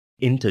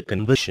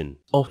interconversion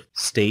of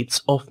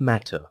states of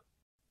matter.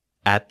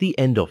 At the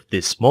end of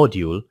this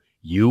module,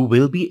 you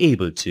will be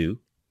able to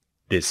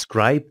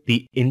describe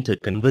the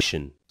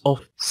interconversion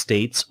of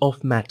states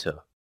of matter.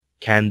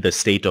 Can the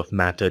state of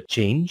matter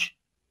change?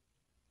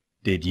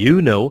 Did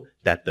you know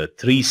that the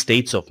three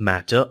states of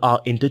matter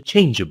are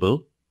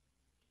interchangeable?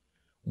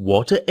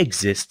 Water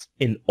exists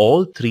in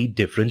all three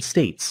different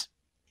states.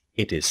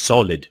 It is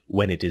solid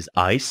when it is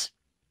ice,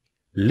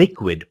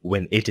 liquid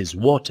when it is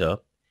water,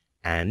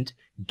 and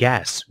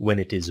gas when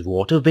it is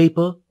water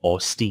vapor or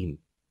steam.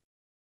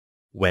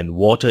 When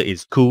water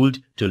is cooled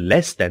to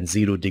less than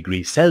 0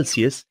 degrees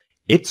Celsius,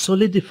 it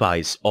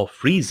solidifies or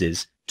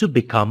freezes to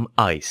become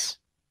ice.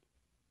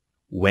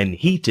 When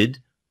heated,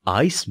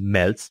 ice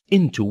melts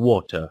into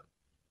water.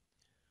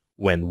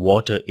 When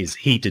water is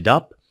heated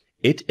up,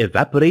 it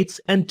evaporates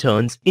and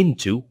turns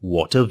into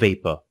water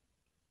vapor.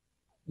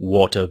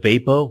 Water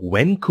vapor,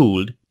 when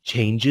cooled,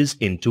 changes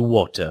into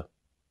water.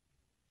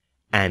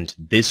 And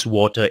this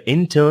water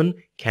in turn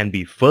can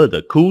be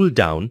further cooled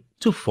down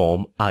to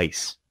form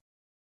ice.